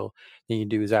Chapel Hill than you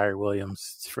do Zaire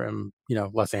Williams from,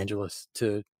 Los Angeles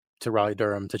to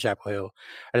Raleigh-Durham to Chapel Hill.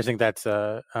 I just think that's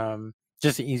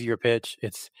just an easier pitch.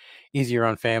 It's easier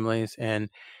on families, and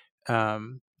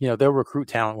they'll recruit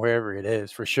talent wherever it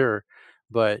is for sure.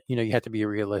 but you have to be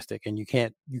realistic, and you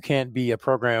can't be a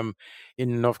program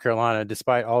in North Carolina,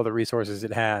 despite all the resources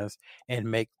it has, and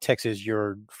make Texas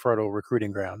your fertile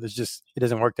recruiting ground. It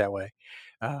doesn't work that way.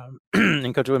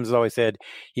 And Coach Williams has always said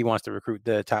he wants to recruit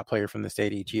the top player from the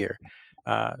state each year.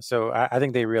 So I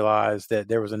think they realized that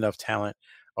there was enough talent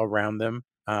around them.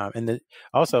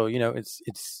 Also,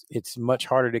 it's much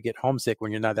harder to get homesick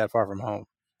when you're not that far from home.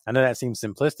 I know that seems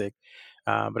simplistic,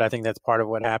 but I think that's part of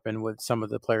what happened with some of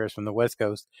the players from the West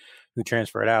Coast who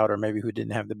transferred out, or maybe who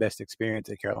didn't have the best experience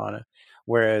at Carolina.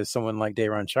 Whereas someone like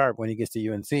Day'Ron Sharpe, when he gets to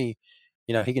UNC,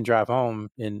 he can drive home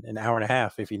in an hour and a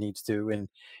half if he needs to,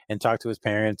 and talk to his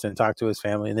parents and talk to his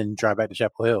family, and then drive back to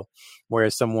Chapel Hill.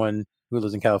 Whereas someone who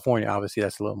lives in California, obviously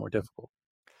that's a little more difficult.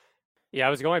 Yeah, I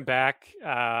was going back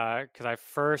because I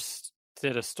first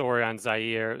did a story on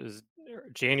Zaire. It was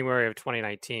January of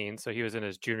 2019, so he was in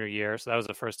his junior year. So that was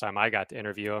the first time I got to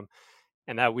interview him.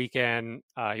 And that weekend,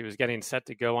 he was getting set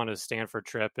to go on his Stanford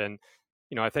trip. And,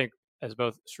 I think, as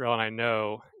both Sherelle and I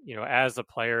know, as the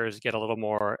players get a little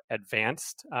more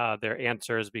advanced, their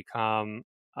answers become,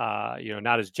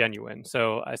 not as genuine.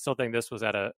 So I still think this was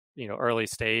at a, early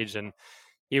stage, and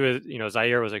he was,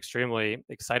 Zaire was extremely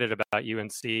excited about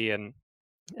UNC, and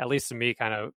at least to me,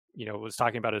 kind of, was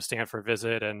talking about his Stanford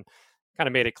visit, and kind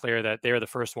of made it clear that they were the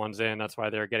first ones in. That's why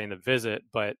they were getting the visit.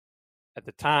 But at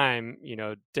the time,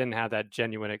 didn't have that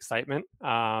genuine excitement.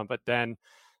 But then,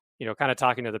 kind of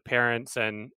talking to the parents,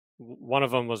 and one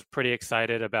of them was pretty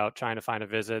excited about trying to find a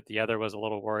visit. The other was a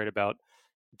little worried about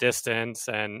distance.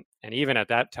 And even at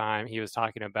that time, he was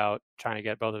talking about trying to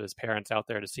get both of his parents out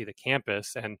there to see the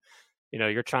campus. And,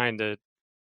 you're trying to,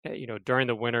 during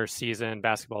the winter season,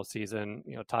 basketball season,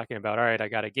 talking about, all right, I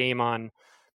got a game on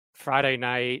Friday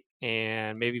night,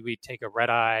 and maybe we take a red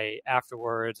eye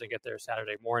afterwards and get there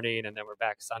Saturday morning, and then we're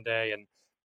back Sunday. And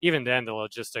even then, the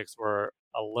logistics were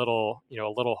a little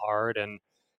hard. And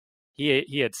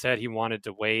he had said he wanted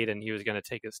to wait and he was going to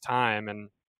take his time. And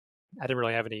I didn't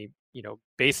really have any,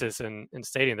 basis in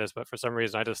stating this, but for some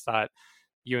reason, I just thought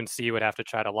UNC would have to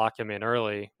try to lock him in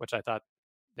early, which I thought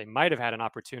they might have had an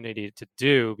opportunity to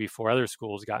do before other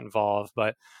schools got involved.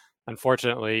 But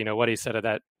unfortunately, what he said at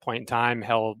that point in time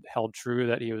held true,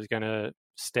 that he was going to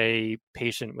stay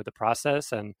patient with the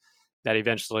process, and that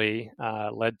eventually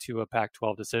led to a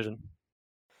Pac-12 decision.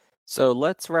 So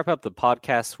let's wrap up the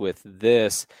podcast with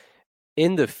this.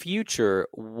 In the future,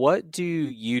 what do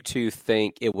you two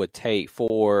think it would take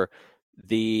for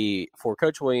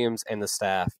Coach Williams and the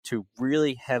staff to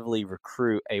really heavily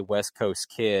recruit a West Coast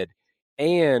kid,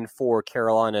 and for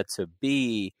Carolina to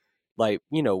be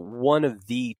one of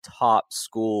the top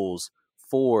schools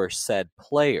for said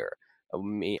player?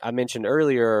 I mentioned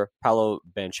earlier, Paolo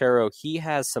Banchero, he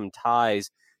has some ties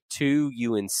to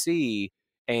UNC,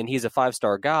 and he's a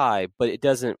 5-star guy, but it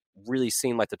doesn't really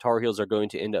seem like the Tar Heels are going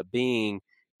to end up being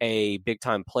a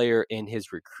big-time player in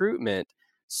his recruitment.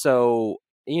 So,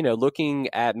 looking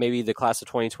at maybe the class of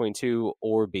 2022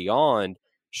 or beyond,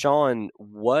 Sean,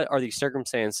 what are the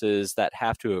circumstances that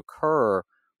have to occur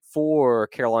for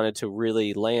Carolina to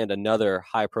really land another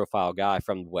high-profile guy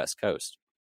from the West Coast?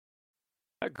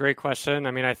 A great question.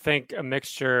 I mean, I think a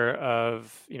mixture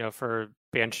of, for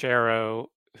Banchero,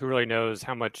 who really knows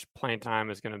how much playing time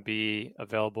is going to be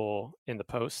available in the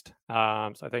post. So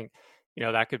I think,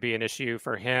 that could be an issue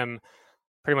for him.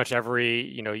 Pretty much every,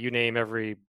 you name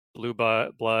every blue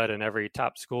blood and every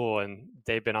top school, and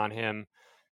they've been on him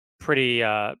pretty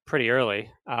early.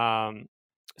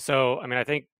 So, I mean, I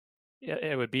think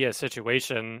it would be a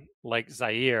situation like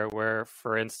Zaire where,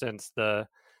 for instance, the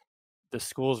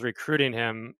schools recruiting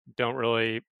him don't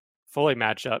really fully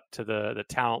match up to the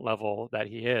talent level that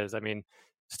he is. I mean,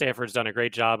 Stanford's done a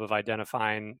great job of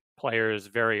identifying players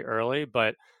very early,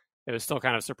 but it was still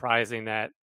kind of surprising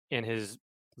that in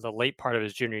the late part of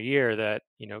his junior year that,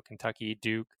 Kentucky,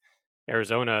 Duke,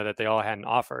 Arizona, that they all hadn't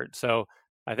offered. So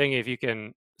I think if you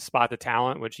can spot the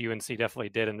talent, which UNC definitely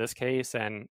did in this case,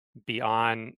 and be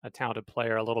on a talented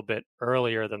player a little bit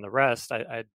earlier than the rest,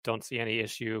 I don't see any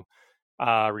issue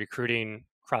recruiting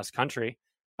cross country.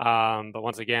 But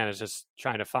once again, it's just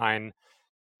trying to find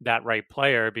that right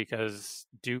player, because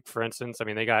Duke, for instance, I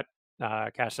mean, they got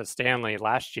Cassius Stanley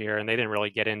last year, and they didn't really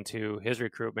get into his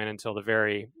recruitment until the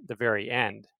very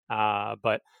end.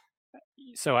 But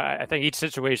so I think each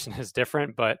situation is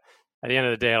different, but at the end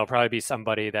of the day, it'll probably be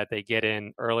somebody that they get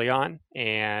in early on,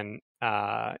 and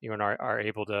are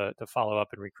able to follow up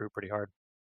and recruit pretty hard.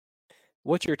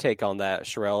 What's your take on that,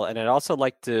 Sherelle? And I'd also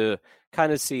like to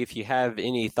kind of see if you have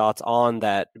any thoughts on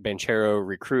that Banchero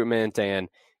recruitment, and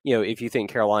if you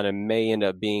think Carolina may end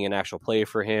up being an actual play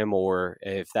for him, or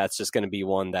if that's just going to be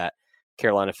one that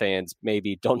Carolina fans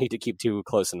maybe don't need to keep too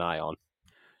close an eye on?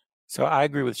 So I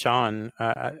agree with Sean.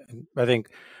 I think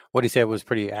what he said was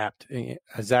pretty apt. A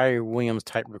Zaire Williams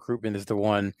type recruitment is the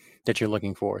one that you're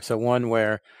looking for. So one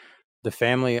where the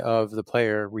family of the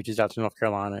player reaches out to North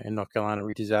Carolina and North Carolina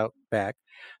reaches out back.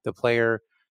 The player,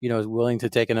 is willing to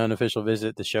take an unofficial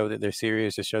visit to show that they're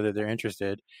serious, to show that they're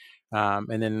interested. And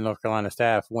then the North Carolina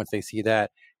staff, once they see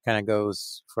that, kind of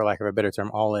goes, for lack of a better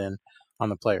term, all in on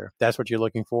the player. That's what you're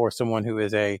looking for. Someone who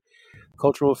is a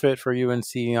cultural fit for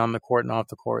UNC on the court and off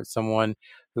the court. Someone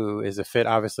who is a fit,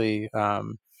 obviously,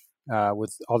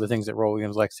 with all the things that Roy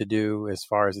Williams likes to do as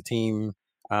far as a team,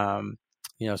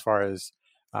 as far as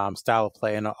style of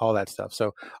play and all that stuff.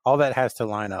 So all that has to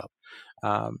line up.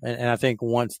 And I think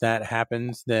once that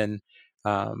happens, then,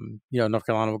 North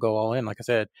Carolina will go all in. Like I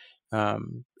said,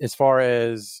 as far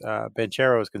as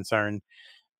Banchero is concerned,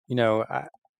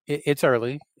 it's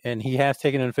early and he has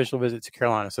taken an official visit to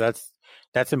Carolina. So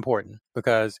that's important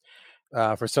because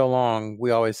for so long,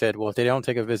 we always said, well, if they don't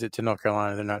take a visit to North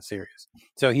Carolina, they're not serious.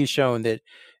 So he's shown that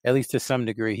at least to some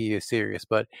degree, he is serious.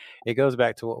 But it goes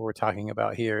back to what we're talking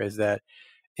about here is that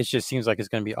it just seems like it's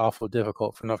going to be awful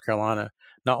difficult for North Carolina,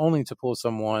 not only to pull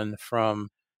someone from,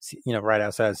 right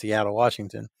outside of Seattle,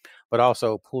 Washington, but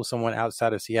also pull someone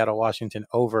outside of Seattle, Washington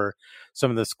over some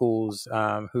of the schools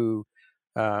who,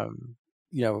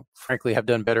 frankly have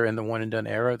done better in the one and done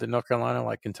era than North Carolina,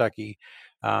 like Kentucky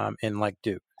and like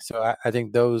Duke. So I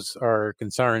think those are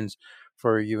concerns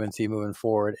for UNC moving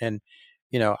forward. And,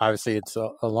 obviously it's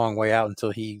a long way out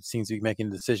until he seems to be making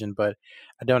the decision, but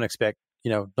I don't expect,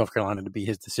 North Carolina to be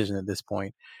his decision at this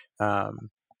point.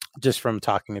 Just from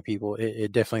talking to people,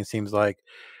 it definitely seems like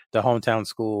the hometown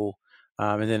school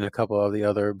and then a couple of the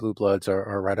other blue bloods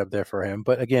are right up there for him.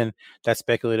 But again, that's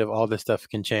speculative. All this stuff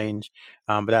can change.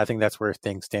 But I think that's where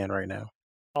things stand right now.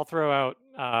 I'll throw out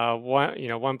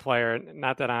one player.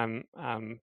 Not that I'm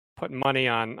putting money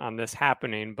on this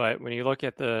happening, but when you look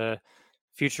at the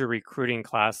future recruiting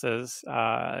classes,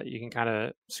 you can kind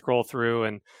of scroll through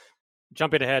and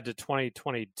jumping ahead to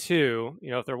 2022.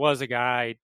 If there was a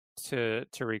guy to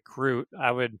recruit,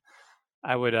 I would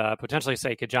potentially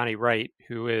say Kajani Wright,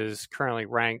 who is currently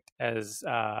ranked as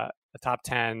a top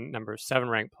 10, number 7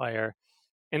 ranked player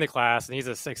in the class, and he's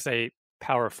a 6'8"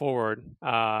 power forward.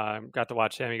 Got to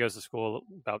watch him. He goes to school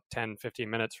about 10-15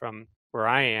 minutes from where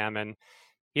I am, and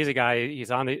he's a guy. He's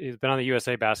been on the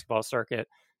USA basketball circuit.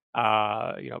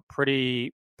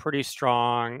 Pretty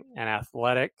strong and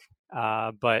athletic,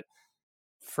 but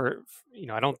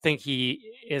I don't think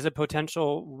he is a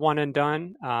potential one and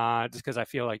done, just because I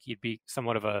feel like he'd be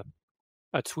somewhat of a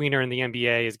tweener in the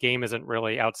NBA. His game isn't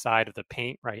really outside of the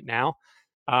paint right now.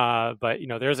 But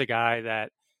there's a guy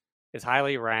that is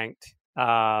highly ranked,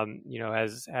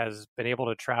 has been able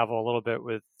to travel a little bit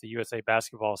with the USA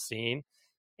basketball scene.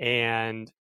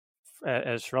 And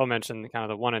as Sherelle mentioned, kind of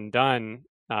the one and done,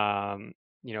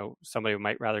 somebody who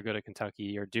might rather go to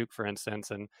Kentucky or Duke, for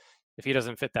instance. And if he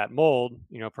doesn't fit that mold,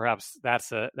 perhaps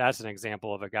that's an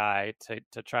example of a guy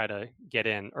to try to get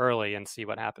in early and see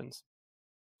what happens.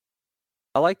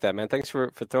 I like that, man. Thanks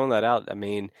for throwing that out. I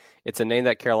mean, it's a name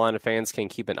that Carolina fans can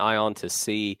keep an eye on to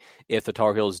see if the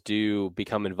Tar Heels do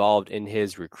become involved in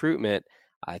his recruitment.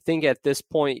 I think at this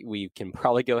point, we can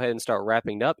probably go ahead and start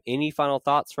wrapping up. Any final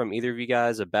thoughts from either of you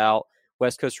guys about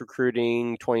West Coast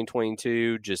recruiting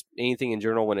 2022, just anything in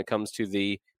general when it comes to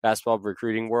the basketball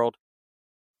recruiting world?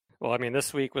 Well, I mean,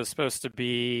 this week was supposed to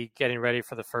be getting ready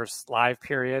for the first live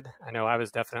period. I know I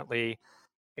was definitely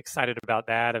excited about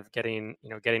that, of getting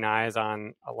eyes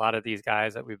on a lot of these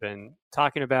guys that we've been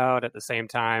talking about. At the same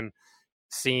time,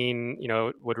 seeing,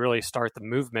 would really start the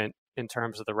movement in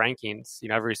terms of the rankings.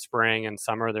 Every spring and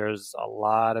summer, there's a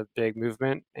lot of big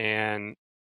movement, and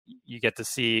you get to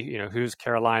see, who's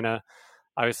Carolina.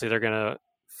 Obviously, they're going to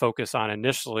focus on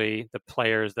initially the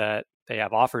players that they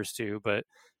have offers to, but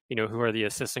who are the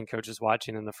assistant coaches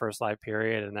watching in the first live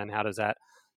period, and then how does that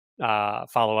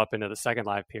follow up into the second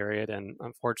live period? And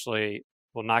unfortunately,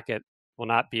 we'll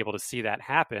not be able to see that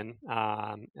happen.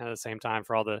 At the same time,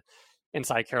 for all the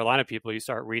inside Carolina people, you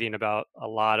start reading about a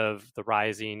lot of the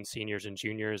rising seniors and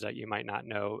juniors that you might not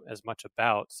know as much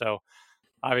about. So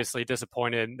obviously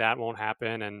disappointed that won't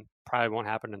happen, and probably won't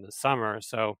happen in the summer.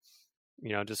 So,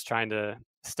 just trying to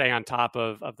stay on top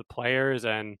of the players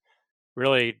and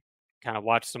really kind of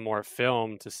watch some more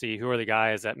film to see who are the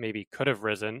guys that maybe could have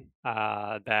risen,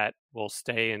 that will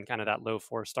stay in kind of that low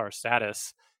 4-star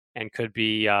status and could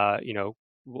be,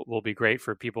 will be great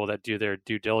for people that do their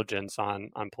due diligence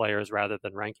on players rather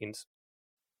than rankings.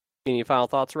 Any final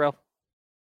thoughts, Ralph?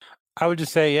 I would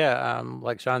just say,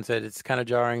 like Sean said, it's kind of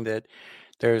jarring that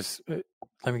there's,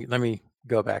 let me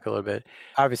go back a little bit.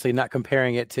 Obviously, not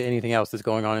comparing it to anything else that's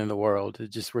going on in the world.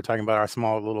 It's just we're talking about our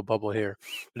small little bubble here.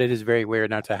 But it is very weird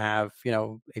not to have,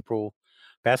 April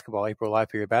live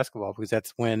period basketball, because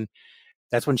that's when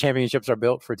championships are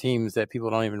built for teams that people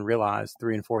don't even realize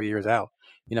 3 and 4 years out.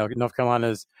 North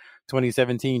Carolina's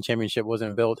 2017 championship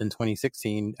wasn't built in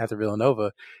 2016 after Villanova.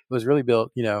 It was really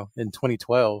built, in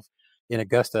 2012 in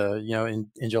Augusta,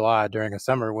 in July during a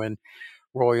summer when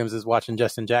Roy Williams is watching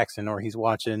Justin Jackson, or he's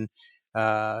watching,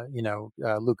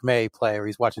 Luke May play, or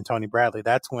he's watching Tony Bradley.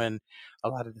 That's when a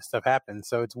lot of this stuff happens.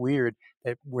 So it's weird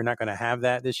that we're not going to have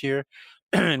that this year.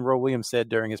 And Roy Williams said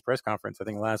during his press conference, I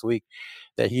think last week,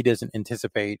 that he doesn't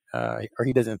anticipate or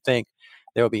he doesn't think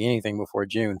there will be anything before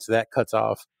June. So that cuts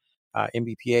off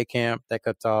NBPA camp. That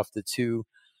cuts off the 2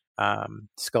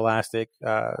 scholastic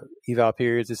eval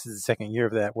periods. This is the second year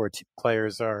of that, where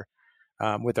players are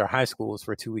with their high schools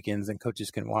for 2 weekends and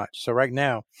coaches can watch. So right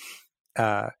now,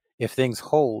 if things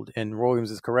hold and Roy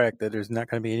Williams is correct that there's not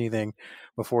going to be anything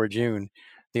before June,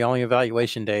 the only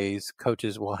evaluation days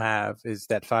coaches will have is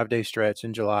that 5-day stretch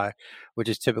in July, which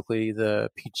is typically the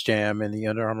Peach Jam and the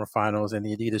Under Armour Finals and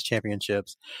the Adidas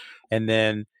Championships. And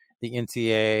then the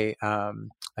NCAA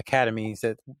academies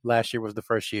that last year was the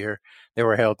first year. They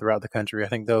were held throughout the country. I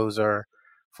think those are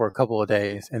for a couple of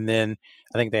days. And then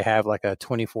I think they have like a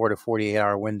 24 to 48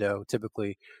 hour window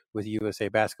typically with USA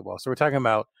Basketball. So we're talking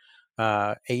about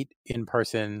 8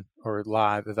 in-person or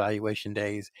live evaluation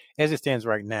days as it stands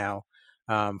right now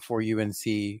for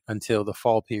UNC until the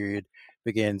fall period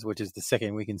begins, which is the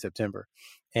second week in September.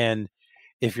 And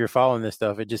if you're following this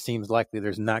stuff, it just seems likely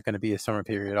there's not going to be a summer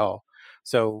period at all.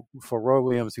 So for Roy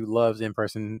Williams, who loves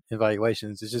in-person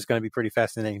evaluations, it's just going to be pretty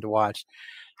fascinating to watch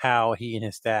how he and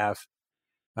his staff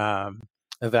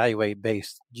evaluate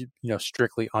based,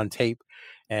 strictly on tape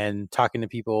and talking to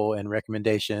people and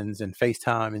recommendations and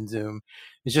FaceTime and Zoom.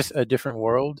 It's just a different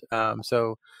world.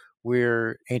 So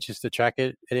we're anxious to track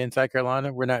it at Inside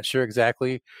Carolina. We're not sure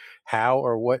exactly how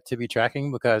or what to be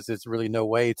tracking because there's really no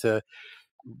way to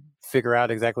figure out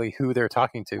exactly who they're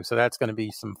talking to. So that's going to be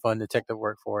some fun detective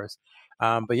work for us.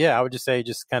 But yeah, I would just say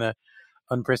just kind of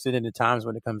unprecedented times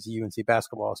when it comes to UNC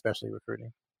basketball, especially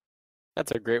recruiting.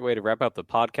 That's a great way to wrap up the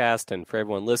podcast. And for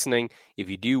everyone listening, if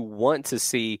you do want to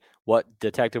see what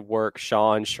detective work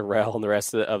Sean, Sherelle, and the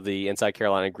rest of the Inside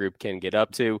Carolina group can get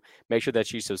up to, make sure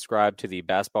that you subscribe to the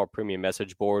Basketball Premium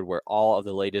message board where all of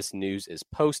the latest news is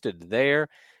posted there.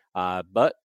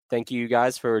 But thank you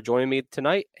guys for joining me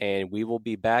tonight, and we will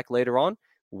be back later on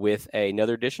with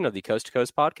another edition of the Coast to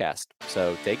Coast podcast.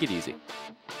 So take it easy.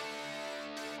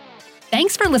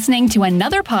 Thanks for listening to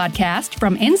another podcast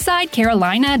from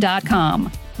InsideCarolina.com.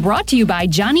 Brought to you by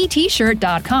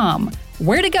JohnnyT-Shirt.com.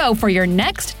 Where to go for your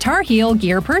next Tar Heel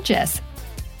gear purchase.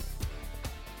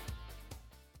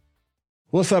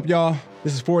 What's up, y'all?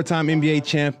 This is 4-time NBA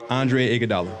champ Andre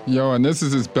Iguodala. Yo, and this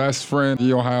is his best friend,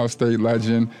 the Ohio State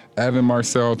legend, Evan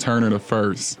Marcel Turner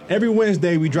I. Every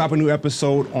Wednesday, we drop a new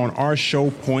episode on our show,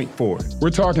 Point Forward.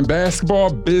 We're talking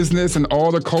basketball, business, and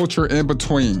all the culture in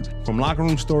between. From locker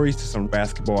room stories to some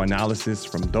basketball analysis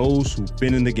from those who've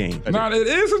been in the game. Now, it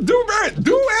is a dude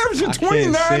averaging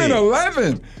 29 and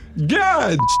 11.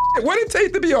 God, what did it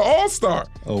take to be an all-star?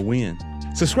 A win.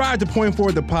 Subscribe to Point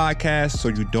Forward, the podcast, so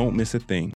you don't miss a thing.